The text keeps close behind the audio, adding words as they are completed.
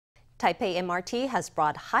Taipei MRT has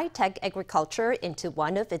brought high-tech agriculture into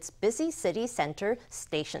one of its busy city center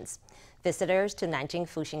stations. Visitors to Nanjing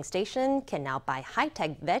Fuxing Station can now buy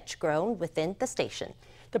high-tech veg grown within the station.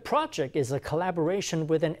 The project is a collaboration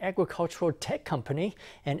with an agricultural tech company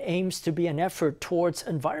and aims to be an effort towards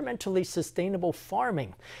environmentally sustainable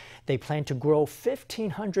farming. They plan to grow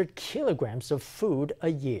 1,500 kilograms of food a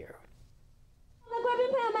year.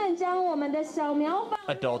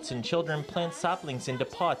 Adults and children plant saplings into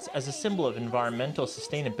pots as a symbol of environmental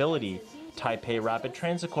sustainability. Taipei Rapid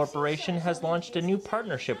Transit Corporation has launched a new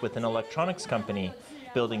partnership with an electronics company,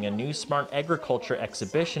 building a new smart agriculture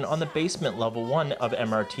exhibition on the basement level 1 of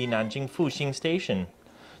MRT Nanjing Fuxing Station.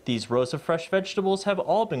 These rows of fresh vegetables have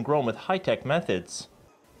all been grown with high-tech methods.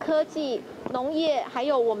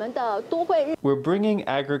 We're bringing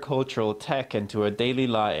agricultural tech into our daily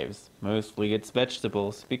lives. Mostly it's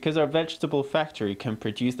vegetables, because our vegetable factory can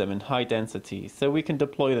produce them in high density, so we can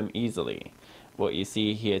deploy them easily. What you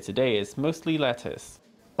see here today is mostly lettuce.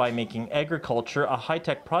 By making agriculture a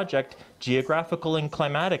high-tech project, geographical and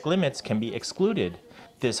climatic limits can be excluded.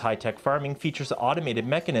 This high-tech farming features automated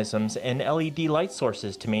mechanisms and LED light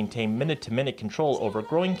sources to maintain minute-to-minute control over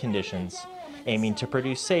growing conditions, aiming to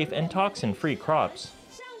produce safe and toxin-free crops.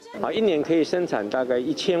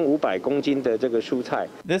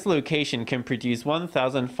 This location can produce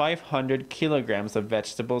 1,500 kilograms of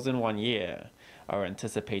vegetables in 1 year. Our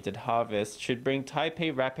anticipated harvest should bring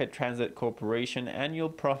Taipei Rapid Transit Corporation annual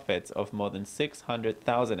profits of more than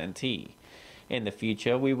 600,000 NT. In the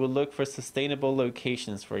future, we will look for sustainable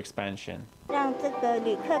locations for expansion.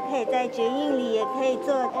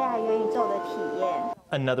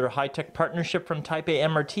 Another high-tech partnership from Taipei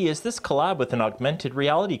MRT is this collab with an augmented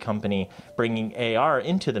reality company, bringing AR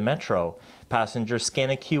into the metro. Passengers scan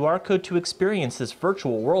a QR code to experience this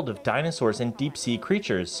virtual world of dinosaurs and deep-sea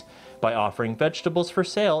creatures. By offering vegetables for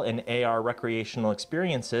sale and AR recreational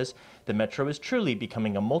experiences, the metro is truly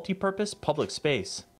becoming a multi-purpose public space.